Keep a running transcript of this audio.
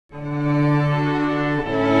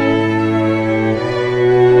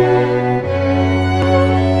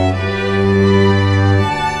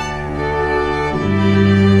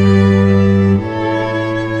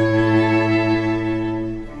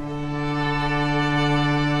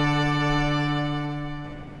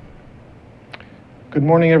Good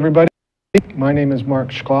morning, everybody. My name is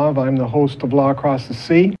Mark Shklov. I'm the host of Law Across the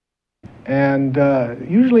Sea. And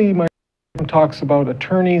usually my program talks about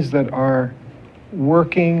attorneys that are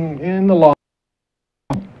working in the law.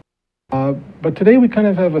 But today we kind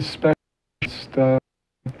of have a specialist, a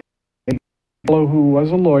fellow who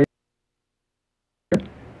was a lawyer,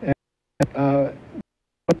 and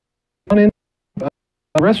in the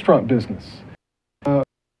restaurant business.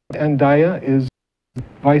 Andaya is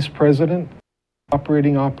Vice President,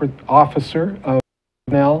 Operating Officer of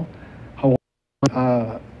Hawaii,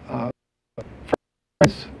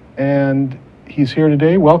 Flores, and he's here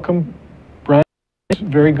today. Welcome, Bryan.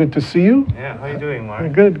 Very good to see you. Yeah, how are you doing,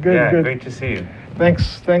 Mark? Good. Great to see you.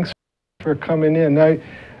 Thanks for coming in.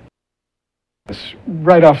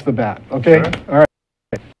 Right off the bat, okay? Sure. All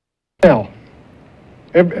right. Now,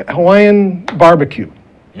 Hawaiian barbecue.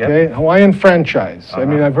 Yep. Okay, Hawaiian franchise. I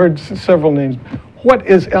mean, I've heard several names. What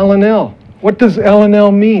is L&L? What does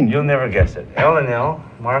L&L mean? You'll never guess it. L&L,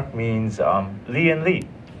 Mark, means Lee and Lee.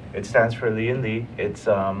 It stands for Lee and Lee. It's,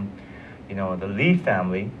 the Lee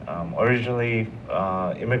family, originally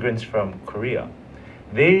immigrants from Korea.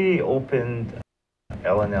 They opened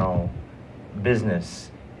L&L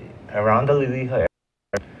business around the Liliha area,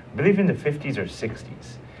 I believe in the 50s or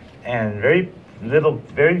 60s. And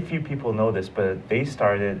very few people know this, but they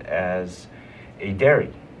started as a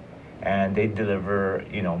dairy, and they deliver,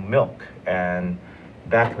 milk. And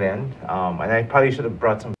back then, and I probably should have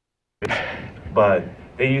brought some, but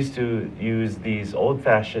they used to use these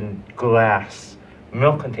old-fashioned glass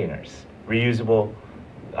milk containers, reusable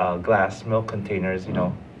glass milk containers,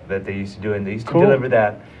 that they used to do, and they used to deliver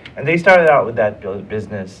that. And they started out with that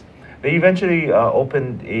business. They eventually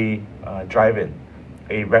opened a drive-in,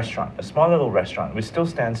 a restaurant, a small little restaurant, which still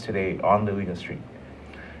stands today on Liliha Street.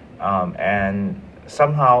 And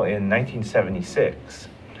somehow in 1976,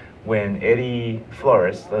 when Eddie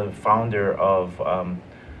Flores, the founder of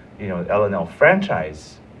L&L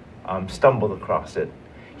franchise, stumbled across it,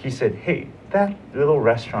 he said, "Hey, that little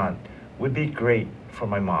restaurant would be great for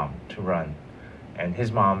my mom to run." And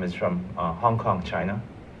his mom is from Hong Kong, China.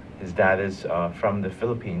 His dad is from the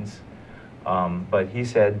Philippines. But he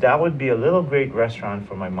said that would be a little great restaurant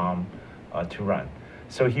for my mom to run.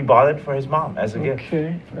 So he bought it for his mom as a gift.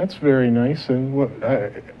 Okay, that's very nice. And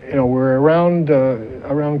we're around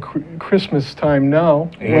Christmas time now.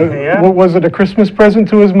 Yeah. Was it a Christmas present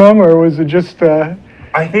to his mom, or was it just? I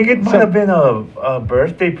think it might have been a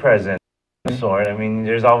birthday present of sort. I mean,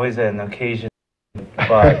 there's always an occasion,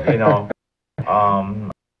 but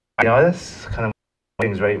that's kind of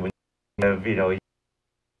things, right? When you have,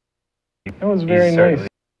 that was very nice.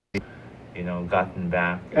 Gotten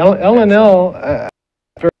back. L&L,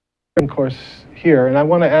 of course, here, and I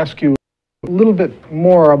want to ask you a little bit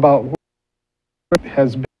more about what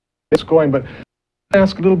has been going, but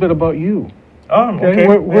ask a little bit about you. Oh, okay.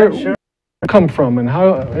 Where sure. you come from, and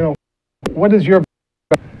how, what is your...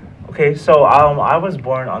 Okay, so I was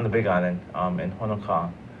born on the Big Island in Honokaa.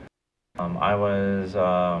 My parents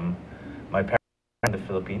were in the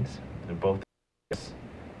Philippines. They're both,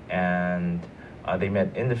 and they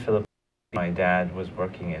met in the Philippines. My dad was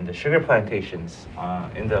working in the sugar plantations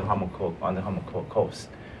on the Hamakua coast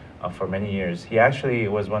for many years. He actually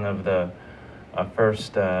was one of the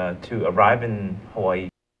first to arrive in Hawaii,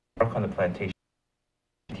 work on the plantation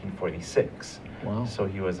in 1946. Wow. So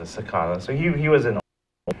he was a sakala. So he was an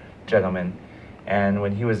old gentleman. And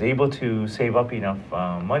when he was able to save up enough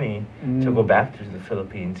money to go back to the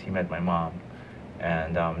Philippines, he met my mom.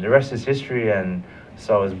 And the rest is history. And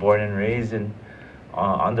so I was born and raised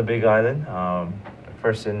on the Big Island,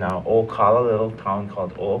 first in O'Okala, a little town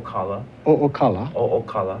called O'Okala.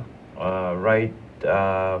 O'Okala. Right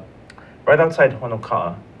outside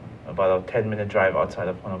Honokaa, about a 10-minute drive outside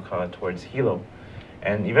of Honokaa towards Hilo.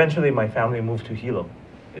 And eventually my family moved to Hilo.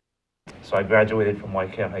 So I graduated from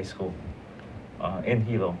Waikea High School in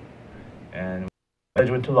Hilo. And I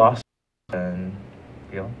went to law school and,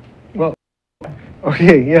 Well,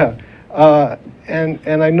 okay, yeah.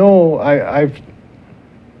 And I know I've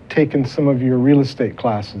taken some of your real estate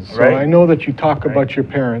classes, so right. I know that you talk about your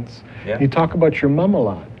parents. Yeah. You talk about your mom a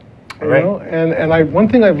lot, right. And one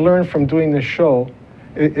thing I've learned from doing this show,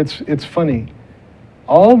 it's funny.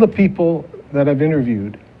 All the people that I've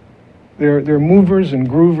interviewed, they're movers and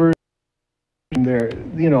groovers, and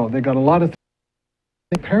they got a lot of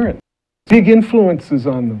parents, big influences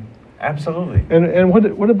on them. Absolutely. And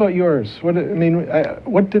what about yours? What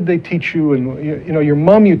did they teach you? And your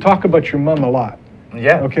mom. You talk about your mom a lot.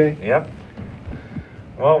 Yeah. Okay. Yep.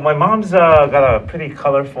 Well, my mom's got a pretty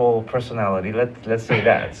colorful personality. Let's say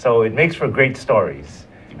that. So it makes for great stories.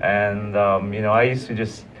 And I used to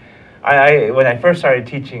just when I first started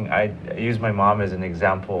teaching, I used my mom as an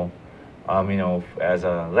example, you know, as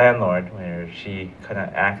a landlord, where she kind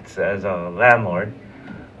of acts as a landlord.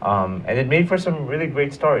 And it made for some really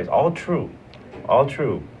great stories, all true, all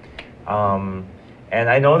true. Um, and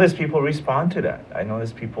I noticed people respond to that. I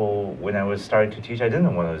noticed people, when I was starting to teach, I didn't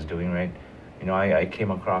know what I was doing, right? You know, I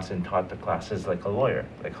came across and taught the classes like a lawyer,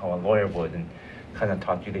 like how a lawyer would, and kind of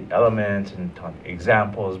taught you the elements and taught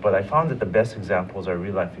examples. But I found that the best examples are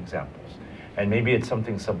real life examples. And maybe it's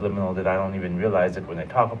something subliminal that I don't even realize that when I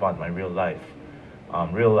talk about my real life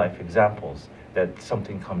examples, that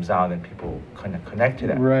something comes out and people kind of connect to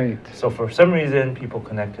that. Right. So for some reason, people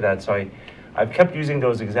connect to that. So I've kept using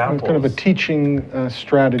those examples. It's kind of a teaching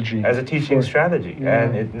strategy. As a teaching strategy, yeah.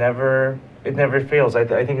 and it never fails. I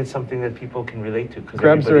think it's something that people can relate to.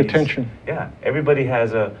 Grabs their attention. Yeah, everybody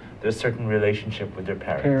has there's a certain relationship with their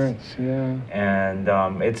parents. Yeah. And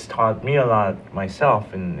it's taught me a lot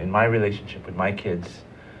myself in my relationship with my kids.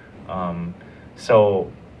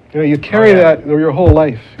 So. You know, you carry that your whole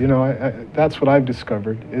life. You know, that's what I've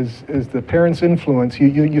discovered is the parents' influence.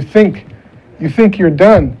 You think you're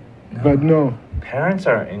done, but no. Parents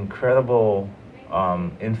are incredible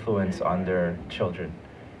influence on their children,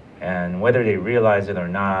 and whether they realize it or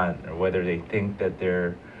not, or whether they think that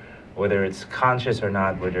whether it's conscious or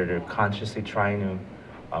not, whether they're consciously trying to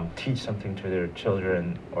teach something to their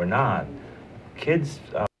children or not, kids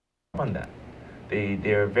on that.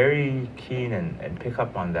 They're very keen and pick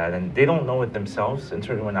up on that, and they don't know it themselves. And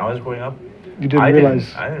certainly when I was growing up, you didn't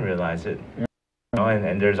realize. I didn't realize it. Yeah. You know,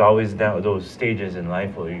 and there's always those stages in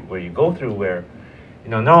life where you go through where, you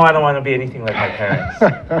know, no, I don't want to be anything like my parents.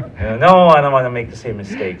 You know, no, I don't want to make the same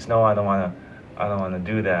mistakes. No, I don't want to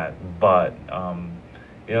do that. But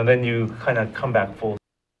you know, then you kind of come back full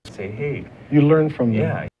and say, hey, you learn from them.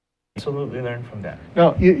 Yeah, absolutely learn from that.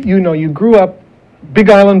 Now you grew up Big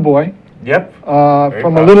Island boy. Yep.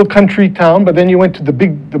 From a little country town, but then you went to the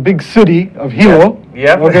big city of Hilo.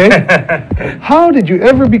 Yep. Okay. How did you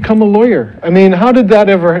ever become a lawyer? I mean, how did that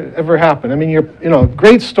ever happen? I mean,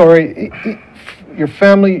 great story. Your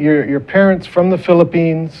family, your parents from the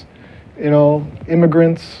Philippines, you know,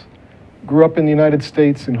 immigrants, grew up in the United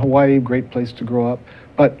States, in Hawaii, great place to grow up.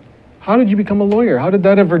 But how did you become a lawyer? How did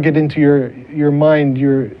that ever get into your mind?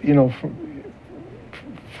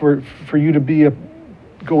 For you to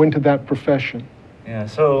go into that profession? Yeah,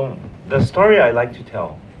 so the story I like to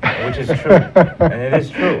tell, which is true, and it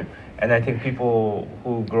is true, and I think people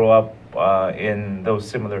who grow up in those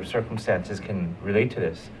similar circumstances can relate to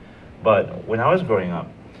this. But when I was growing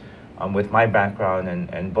up, with my background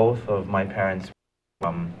and both of my parents,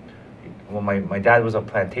 well, my dad was a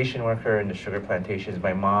plantation worker in the sugar plantations.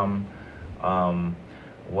 My mom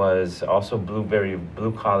was also very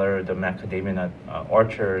blue collar, the macadamia nut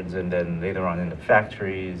orchards, and then later on in the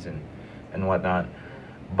factories and whatnot.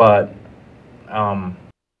 But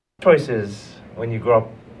choices when you grow up,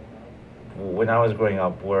 when I was growing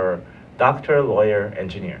up, were doctor, lawyer,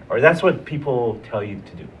 engineer, or that's what people tell you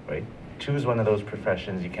to do, right? Choose one of those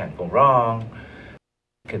professions. You can't go wrong.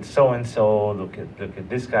 Look at so and so. Look at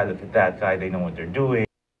this guy. Look at that guy. They know what they're doing,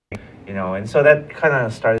 you know. And so that kind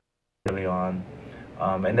of started early on.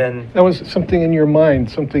 And then that was something in your mind,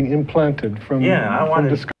 something implanted from I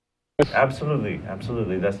wanted absolutely.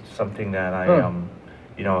 That's something that I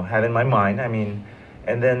you know, had in my mind. I mean,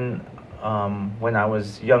 and then when I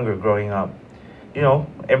was younger, growing up, you know,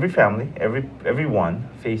 every family, everyone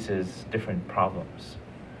faces different problems,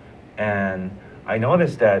 and I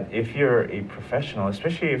noticed that if you're a professional,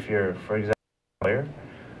 especially if you're, for example, a lawyer,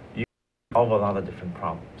 you solve a lot of different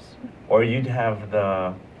problems, or you'd have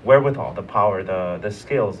the wherewithal, the power, the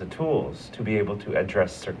skills, the tools to be able to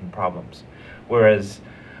address certain problems. Whereas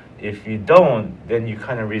if you don't, then you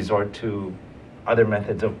kind of resort to other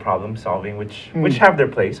methods of problem solving, which have their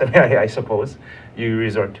place. I mean, I suppose you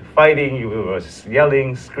resort to fighting, you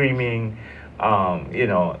yelling, screaming, you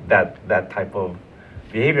know, that type of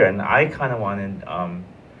behavior. And I kind of wanted,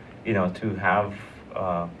 you know, to have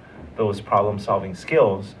those problem solving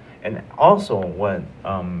skills. And also what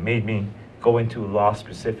made me go into law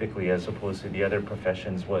specifically as opposed to the other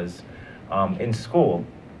professions was in school.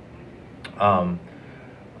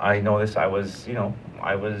 I noticed I was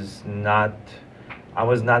not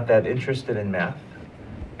that interested in math,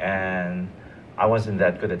 and I wasn't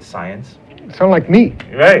that good at science. Sound like me.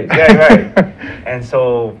 Right, yeah, right. And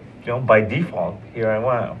so, you know, by default, here I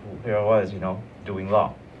was, you know, doing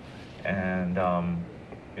law, and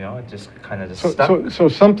you know, it just kind of just stuck. So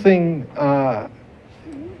something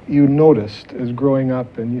you noticed as growing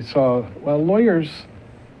up, and you saw, well, lawyers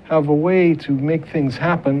have a way to make things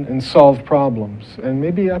happen and solve problems. And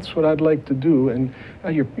maybe that's what I'd like to do. And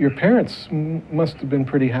your parents must have been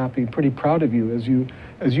pretty happy, pretty proud of you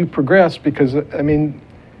as you progressed, because I mean,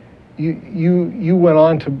 you went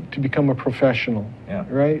on to become a professional. Yeah.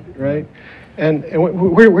 Right. And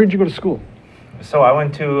where did you go to school? So I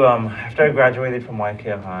went to, after I graduated from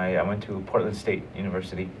weekday High, I went to Portland State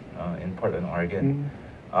University in Portland, Oregon.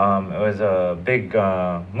 It was a big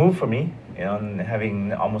move for me, you know, and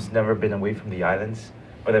having almost never been away from the islands.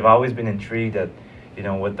 But I've always been intrigued at, you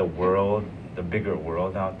know, what the world, the bigger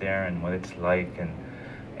world out there and what it's like,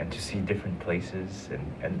 and to see different places,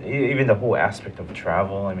 and even the whole aspect of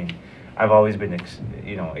travel. I mean, I've always been,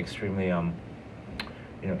 extremely,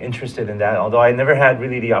 interested in that, although I never had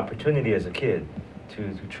really the opportunity as a kid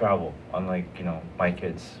to travel, unlike, my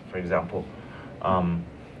kids, for example.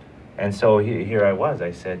 And so here I was.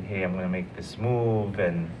 I said, hey, I'm going to make this move.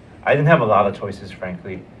 And I didn't have a lot of choices,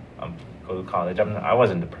 frankly. Go to college. I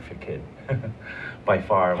wasn't the perfect kid, by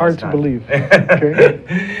far. Hard to believe. Okay.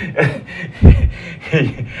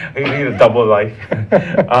 You need a double life.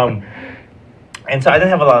 And so I didn't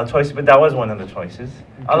have a lot of choices, but that was one of the choices,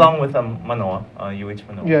 along with Manoa, UH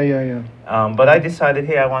Manoa. Yeah. But I decided,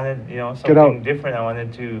 hey, I wanted, something different. I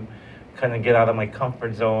wanted to kind of get out of my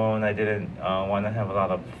comfort zone. I didn't want to have a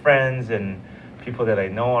lot of friends and people that I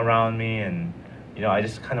know around me, and I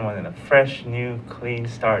just kind of wanted a fresh, new, clean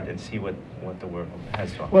start and see what the world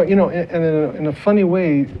has to offer. Well, and in a funny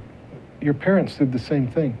way, your parents did the same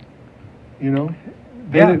thing.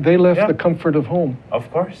 They left the comfort of home.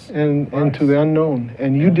 Of course. And to the unknown,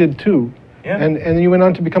 and you did too. Yeah. And you went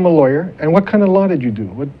on to become a lawyer. And what kind of law did you do?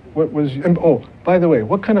 What was? And, oh, by the way,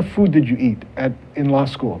 what kind of food did you eat in law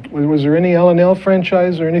school? Was there any L&L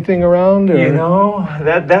franchise or anything around? Or?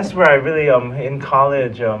 That's where I really in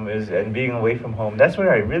college and being away from home. That's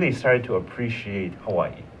where I really started to appreciate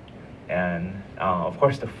Hawaii, and of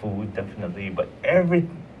course the food definitely, but every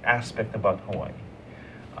aspect about Hawaii,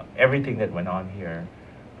 everything that went on here,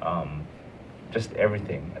 just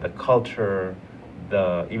everything, the culture.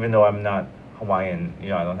 Even though I'm not Hawaiian,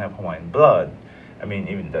 I don't have Hawaiian blood. I mean,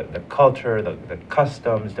 even the culture, the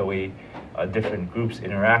customs, the way different groups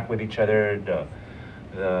interact with each other,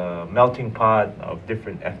 the melting pot of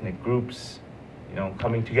different ethnic groups,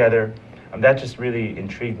 coming together. That just really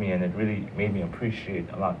intrigued me, and it really made me appreciate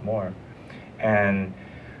a lot more. And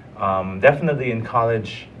definitely in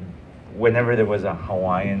college, whenever there was a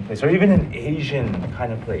Hawaiian place or even an Asian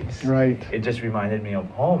kind of place, right, it just reminded me of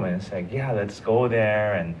home. And it's like, yeah, let's go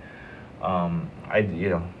there. And I'd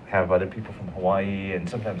have other people from Hawaii, and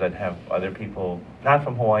sometimes I'd have other people not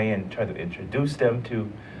from Hawaii and try to introduce them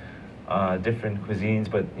to different cuisines.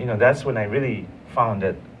 But that's when I really found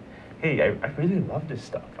that, hey, I really love this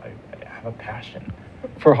stuff. I have a passion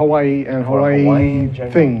for Hawaii and Hawaii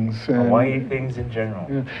things. Hawaii things in general.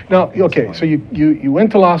 Yeah. Now, okay, so you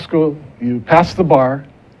went to law school, you passed the bar.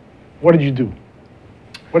 What did you do?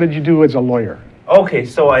 What did you do as a lawyer? Okay,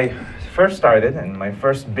 so I first started, and my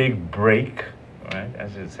first big break, right,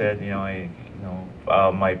 as it said,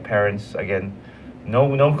 my parents, again,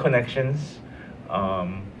 no connections.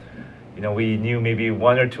 We knew maybe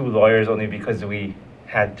one or two lawyers only because we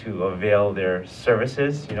had to avail their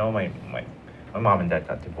services. My mom and dad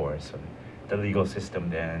got divorced, and the legal system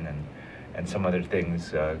then, and some other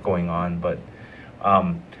things going on. But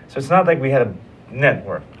so it's not like we had a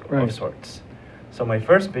network of sorts. So my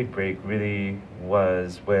first big break really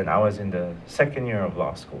was when I was in the second year of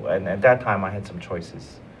law school, and at that time I had some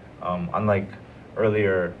choices. Unlike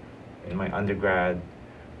earlier in my undergrad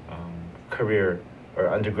career or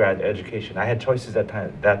undergrad education, I had choices at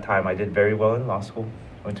that time. I did very well in law school.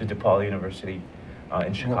 Went to DePaul University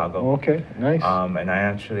in Chicago. Oh, okay, nice. And I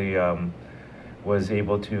actually was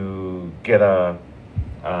able to get a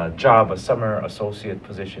job, a summer associate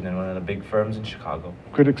position in one of the big firms in Chicago.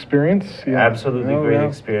 Good experience? Yeah. Absolutely great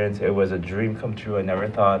experience. It was a dream come true. I never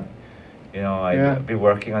thought, I'd be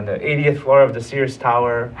working on the 80th floor of the Sears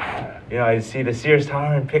Tower. I'd see the Sears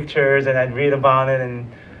Tower in pictures, and I'd read about it. And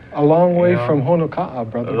a long way from Honoka'a,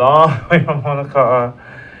 brother. A long way from Honoka'a.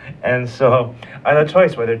 And so I had a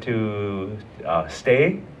choice whether to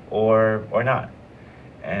stay or not.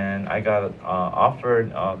 And I got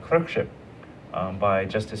offered a clerkship by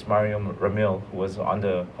Justice Mario Ramil, who was on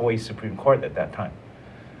the Hawaii Supreme Court at that time.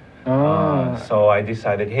 So I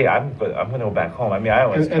decided, hey, I'm going to go back home. I mean, I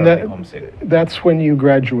was totally homesick. That's when you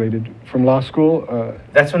graduated from law school?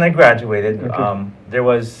 That's when I graduated. Okay.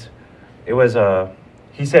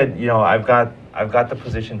 He said, I've got the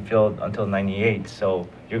position filled until 98, so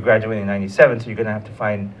you're graduating in 97, so you're going to have to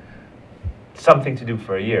find something to do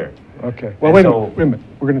for a year. Okay. Well, wait a minute.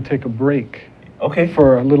 We're going to take a break. Okay.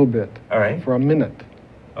 for a little bit. All right. For a minute.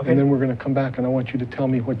 Okay. And then we're going to come back, and I want you to tell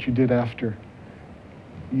me what you did after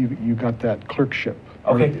you got that clerkship.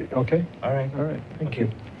 Okay. Okay? All right. All right. Thank Okay.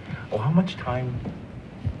 you. Well, how much time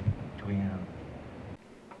do we have?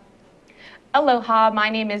 Aloha, my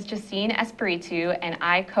name is Justine Espiritu, and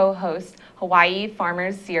I co-host Hawaii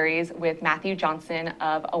Farmers Series with Matthew Johnson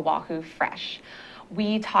of Oahu Fresh.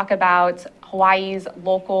 We talk about Hawaii's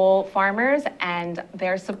local farmers and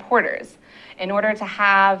their supporters. In order to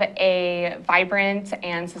have a vibrant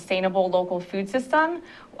and sustainable local food system,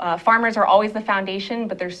 farmers are always the foundation,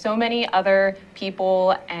 but there's so many other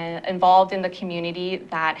people involved in the community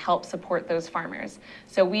that help support those farmers.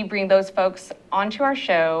 So we bring those folks onto our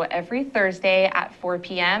show every Thursday at 4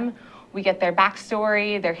 p.m. We get their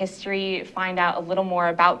backstory, their history, find out a little more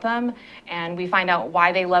about them, and we find out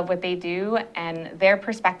why they love what they do and their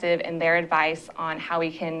perspective and their advice on how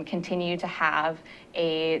we can continue to have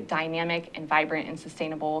a dynamic and vibrant and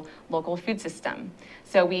sustainable local food system.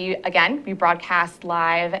 So we broadcast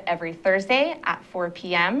live every Thursday at 4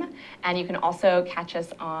 p.m. And you can also catch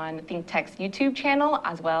us on ThinkTech's YouTube channel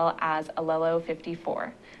as well as Alelo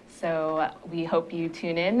 54. So we hope you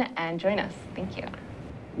tune in and join us. Thank you.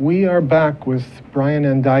 We are back with Bryan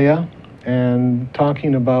Andaya and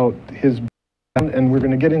talking about his, and we're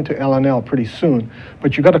going to get into LNL pretty soon.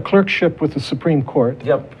 But you got a clerkship with the Supreme Court.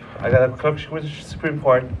 Yep. I got a clerkship with the Supreme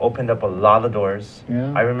Court, opened up a lot of doors.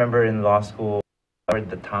 Yeah. I remember in law school, I toured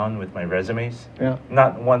the town with my resumes. Yeah.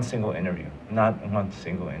 Not one single interview. Not one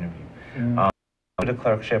single interview. Yeah. With the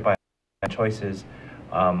clerkship, I had choices.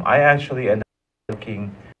 I actually ended up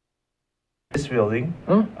working this building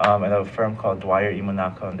at a firm called Dwyer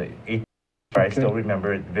Imanaka on the 8th floor. I still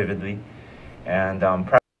remember it vividly. And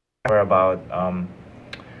for about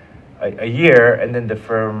a year, and then the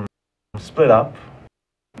firm split up.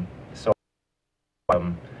 So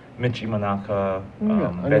Mitch Imanaka,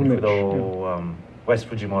 Ben Fudo, West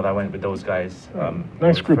Fujimoto, I went with those guys.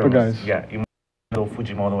 Nice group of guys. Yeah, Imanaka,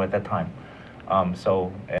 Fujimoto at that time.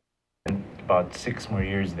 So and about 6 more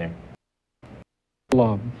years there.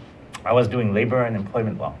 Law. I was doing labor and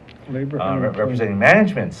employment law, representing employment.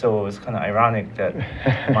 management. So it was kind of ironic that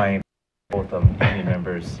my both union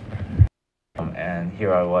members, and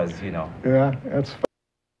here I was, you know. Yeah, that's fun.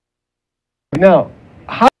 Now,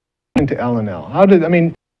 how did you get into LNL? How did, I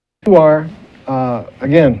mean, you are,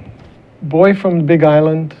 again, boy from the Big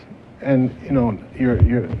Island, and, you know,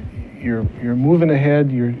 you're moving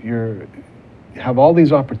ahead, you have all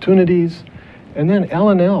these opportunities, and then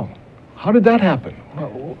LNL. How did that happen?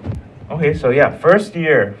 Okay, so yeah, first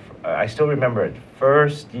year, I still remember it.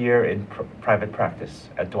 First year in private practice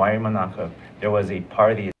at Dwyer Manaka, there was a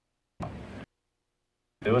party.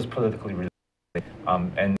 It was politically related,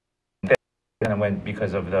 and then I went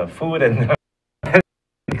because of the food and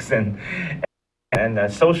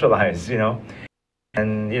and socialize, you know.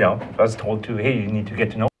 And you know, I was told to, hey, you need to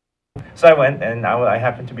get to know. So I went, and I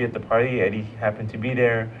happened to be at the party. Eddie happened to be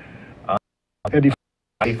there.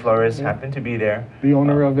 Eddie Flores happened to be there. The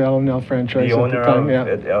owner of LNL franchise. The owner at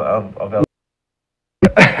the time, of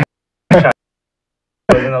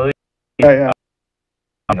LNL. Yeah.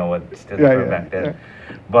 I know what stood for back then. Yeah.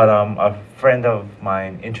 But a friend of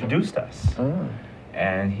mine introduced us.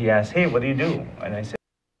 And he asked, hey, what do you do? And I said,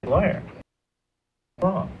 lawyer.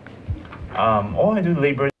 Law. Oh, I do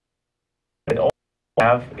labor. I also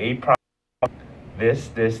have a problem.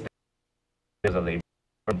 This is a labor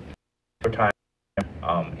time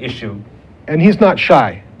issue. And he's not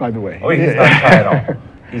shy, by the way. Oh, he's not shy at all.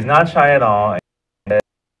 He's not shy at all. And,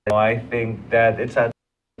 I think that it's a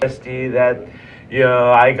trustee that, you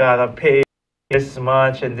know, I gotta pay this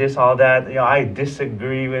much and this, all that. You know, I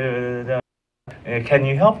disagree with it. Can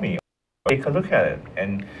you help me? Take a look at it.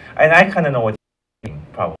 And I kind of know what he's thinking,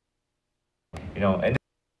 probably. You know, and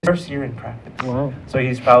first year in practice. Wow. So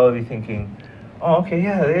he's probably thinking, oh, okay,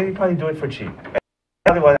 yeah, they probably do it for cheap.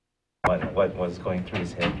 Probably what was going through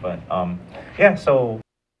his head. But yeah, so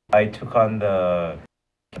I took on the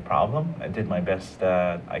problem. I did my best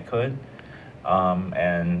that I could,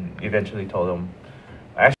 and eventually told him,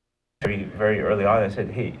 actually very early on, I said,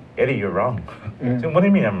 hey, Eddie, you're wrong. I said, what do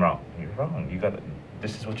you mean I'm wrong? You're wrong.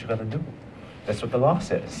 This is what you gotta do. That's what the law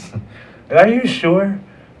says. Are you sure?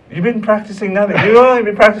 You've been practicing nothing. You've only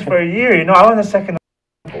been practicing for a year. You know, I want a second.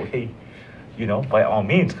 Hey, you know, by all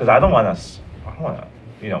means, because I don't want to,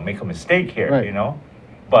 you know, make a mistake here. Right. You know,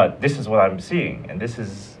 but this is what I'm seeing, and this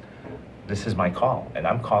is my call, and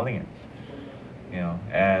I'm calling it. You know,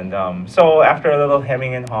 and so after a little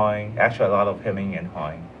hemming and hawing, actually a lot of hemming and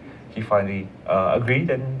hawing, he finally agreed,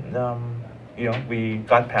 and you know, we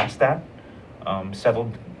got past that,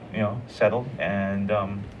 settled, and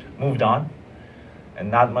moved on. And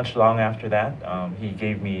not much long after that, he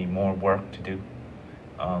gave me more work to do,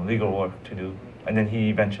 legal work to do. And then he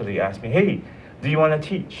eventually asked me, hey, do you want to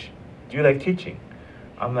teach? Do you like teaching?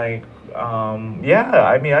 I'm like, yeah,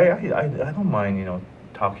 I mean, I don't mind, you know,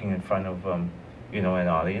 talking in front of, you know, an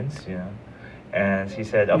audience, you know. And he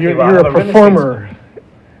said, okay, well, You're I have a a real estate performer.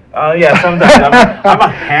 school. Yeah, sometimes. I'm a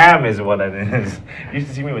ham is what it is. You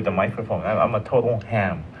should see me with the microphone. I'm a total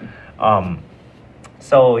ham.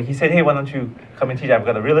 So he said, hey, why don't you come and teach? I've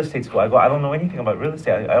got a real estate school. I go, I don't know anything about real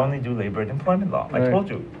estate. I only do labor and employment law. Right. I told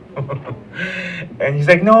you. And he's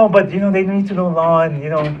like, no, but, you know, they need to know law and, you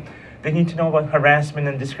know, they need to know about harassment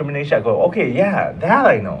and discrimination. I go, okay, yeah, that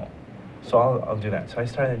I know. So I'll do that. So I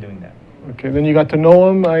started doing that. Okay, then you got to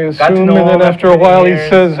know him, I Got to assume, know and then him after a after while he years.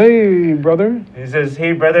 says, hey, brother. He says,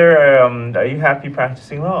 hey, brother, are you happy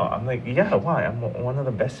practicing law? I'm like, yeah, why? I'm one of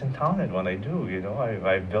the best in town at what I do, you know.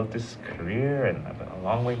 I've built this career, and I've got a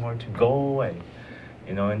long way more to go.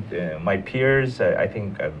 You know, and my peers, I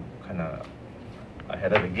think I'm kind of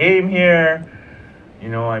ahead of the game here. You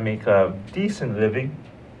know, I make a decent living,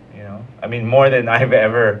 you know. I mean, more than I've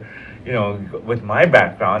ever, you know, with my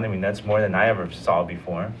background, I mean, that's more than I ever saw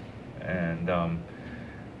before.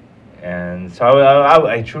 And so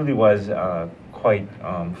I truly was quite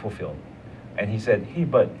fulfilled. And he said, hey,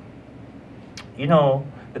 but, you know,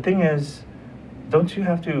 the thing is, don't you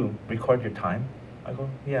have to record your time? I go,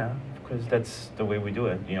 yeah, because that's the way we do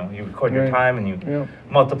it. You know, you record your Right. time and you Yeah.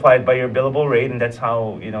 multiply it by your billable rate, and that's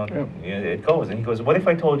how, you know, Yeah. it goes. And he goes, what if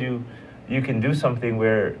I told you you can do something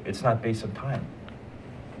where it's not based on time?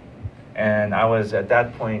 And I was at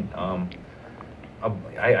that point,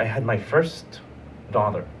 I had my first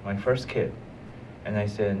daughter, my first kid, and I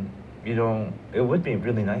said, you know, it would be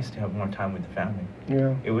really nice to have more time with the family.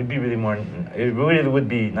 Yeah. It would be really more. It really would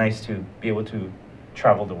be nice to be able to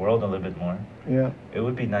travel the world a little bit more. Yeah. It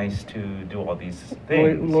would be nice to do all these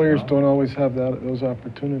things. Lawyers you know? don't always have those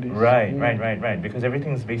opportunities. Right, Yeah. right. Because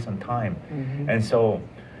everything's based on time, Mhm. and so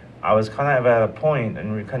I was kind of at a point,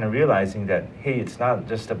 and we're kind of realizing that hey, it's not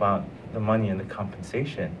just about the money and the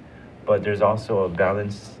compensation, but there's also a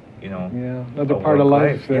balance. You know. Yeah, another a part of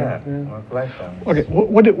work-life, life there. Yeah, work-life balance. Okay,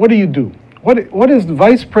 what do you do? What is the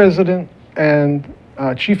vice president and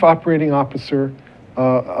chief operating officer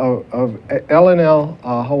of L&L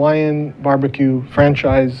Hawaiian Barbecue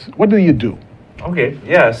franchise? What do you do? Okay,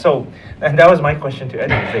 yeah, so, and that was my question to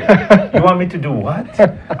Eddie. He's like, you want me to do what?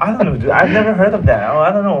 I don't know, dude. I've never heard of that.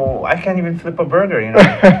 I don't know. I can't even flip a burger, you know.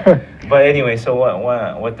 But anyway, so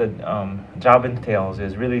what the job entails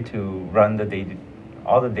is really to run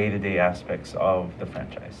all the day-to-day aspects of the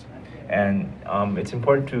franchise. And it's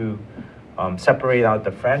important to separate out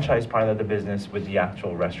the franchise part of the business with the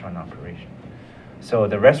actual restaurant operation. So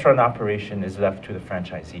the restaurant operation is left to the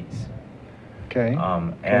franchisees. Okay.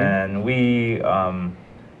 And we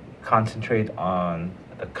concentrate on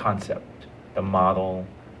the concept, the model,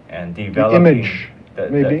 and developing image, the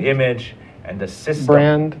maybe? image and the system.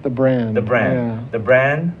 The brand. Yeah. The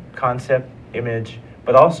brand, concept, image,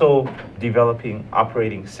 but also developing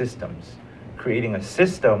operating systems, creating a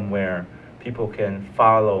system where people can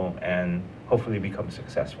follow and hopefully become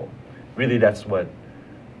successful. Really, that's what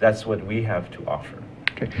we have to offer.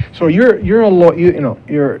 Okay. So you're a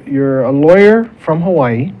lawyer from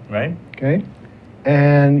Hawaii, Right? okay?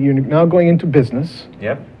 And you're now going into business.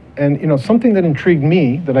 Yep. And something that intrigued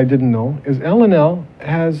me that I didn't know is L&L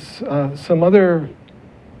has some other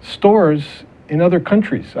stores in other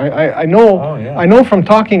countries. I know. Oh, yeah. I know from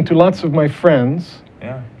talking to lots of my friends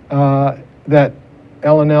Yeah. that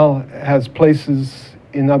L&L has places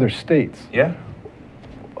in other states. Yeah.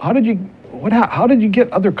 How did you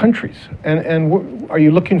get other countries? And are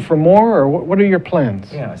you looking for more, or what are your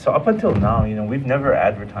plans? Yeah, so up until now, we've never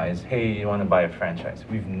advertised, hey, you want to buy a franchise.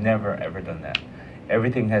 We've never, ever done that.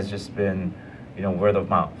 Everything has just been, word of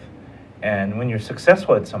mouth. And when you're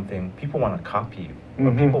successful at something, people want to copy you,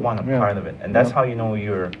 or Mhm. people want a Yeah. part of it. And that's Yeah. how you know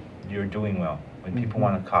you're doing well, when people Mhm.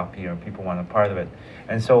 want to copy or people want a part of it.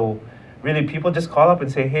 And so really people just call up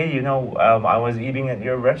and say, hey, I was eating at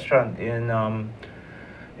your restaurant in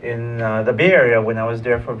the Bay Area when I was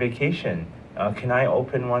there for vacation. Can I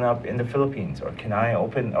open one up in the Philippines? Or can I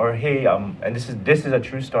open, or hey, and this is a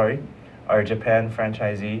true story. Our Japan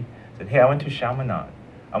franchisee said, hey, I went to Chaminade.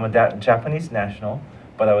 I'm a Japanese national,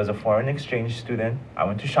 but I was a foreign exchange student. I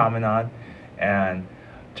went to Chaminade, and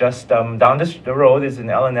just down the road is in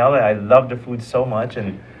L&L. I love the food so much,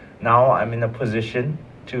 and now I'm in a position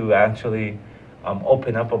to actually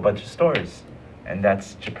open up a bunch of stores, and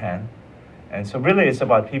that's Japan. And so really it's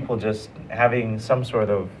about people just having some sort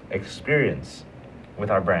of experience with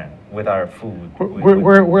our brand, with our food.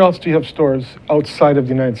 Where else do you have stores outside of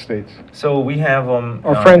the United States? So we have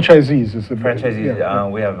Or franchisees is the franchisees. yeah.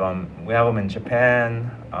 We have them in Japan,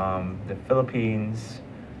 the Philippines,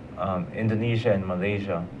 Indonesia, and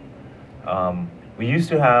Malaysia. We used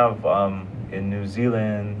to have in New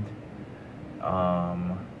Zealand,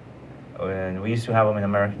 and we used to have them in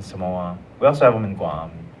American Samoa. We also have them in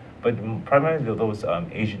Guam, but primarily those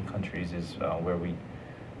Asian countries is where we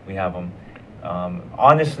have them.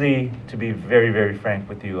 Honestly, to be very, very frank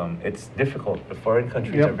with you, it's difficult. The foreign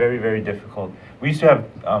countries are very, very difficult. We used to have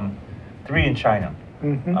 3 in China,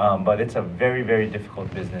 but it's a very, very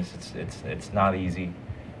difficult business. It's not easy.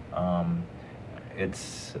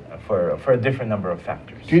 It's for a different number of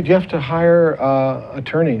factors. Do you have to hire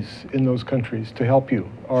attorneys in those countries to help you,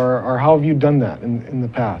 or how have you done that in the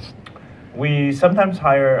past? We sometimes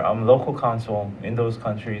hire local counsel in those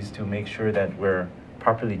countries to make sure that we're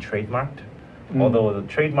properly trademarked. Although the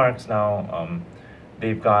trademarks now,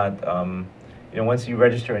 they've got, once you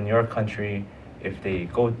register in your country, if they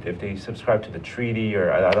subscribe to the treaty,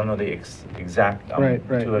 or I don't know the exact we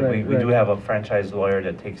do have a franchise lawyer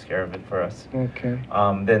that takes care of it for us. Okay.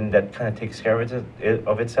 Then that kind of takes care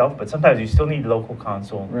of itself. But sometimes you still need local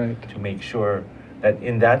counsel to make sure that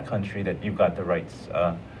in that country that you've got the rights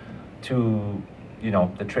to,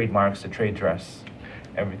 the trademarks, the trade dress,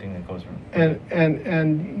 everything that goes around. And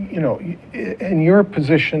in your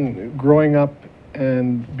position, growing up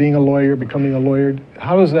and being a lawyer, becoming a lawyer,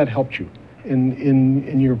 how has that helped you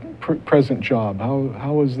in your present job?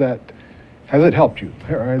 How has it helped you?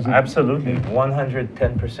 Absolutely,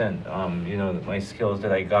 110%. My skills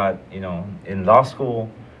that I got, in law school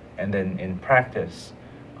and then in practice,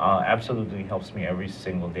 absolutely helps me every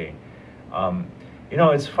single day.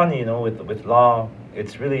 It's funny, with law,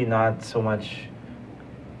 it's really not so much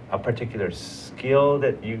a particular skill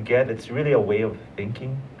that you get. It's really a way of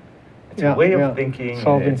thinking. It's a way of thinking.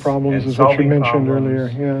 Solving problems is what you mentioned earlier.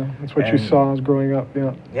 Yeah, that's what you saw as growing up.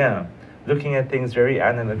 Yeah. Yeah, looking at things very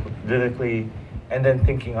analytically, and then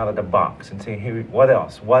thinking out of the box and saying, hey, what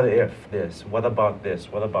else? What if this? What about this?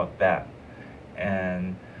 What about that?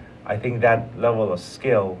 And I think that level of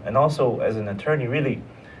skill, and also as an attorney, really,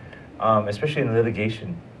 especially in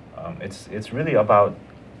litigation, it's really about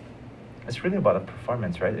a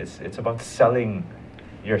performance, right? It's about selling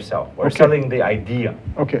yourself, or selling the idea.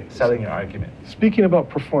 Okay. Selling your argument. Speaking about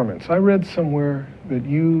performance, I read somewhere that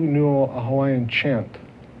you knew a Hawaiian chant.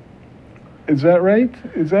 Is that right?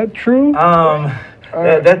 Is that true?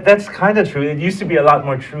 That's kind of true. It used to be a lot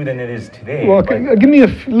more true than it is today. Well, can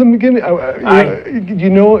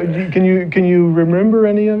you remember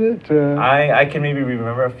any of it? I can maybe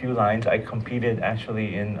remember a few lines. I competed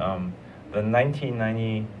actually in the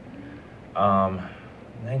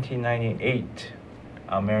 1998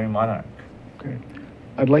 Mary Monarch. Okay.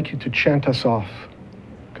 I'd like you to chant us off,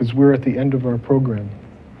 because we're at the end of our program.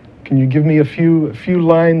 Can you give me a few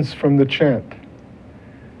lines from the chant?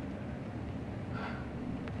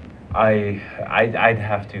 I'd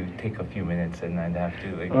have to take a few minutes, and I'd have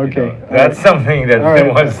to okay. That's something that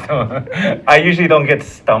I usually don't get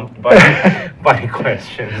stumped by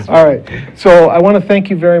questions. All right. So I want to thank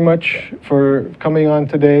you very much for coming on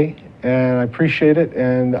today, and I appreciate it.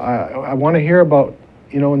 And I want to hear about,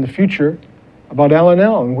 in the future, about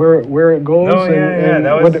L&L and where it goes and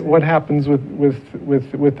what happens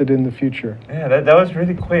with it in the future. Yeah, that was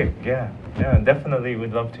really quick. Yeah, definitely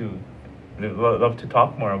would love to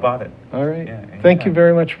talk more about it. All right. Yeah, thank you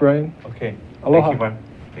very much, Bryan. Okay. Aloha. Thank you, Mark.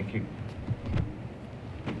 Thank you.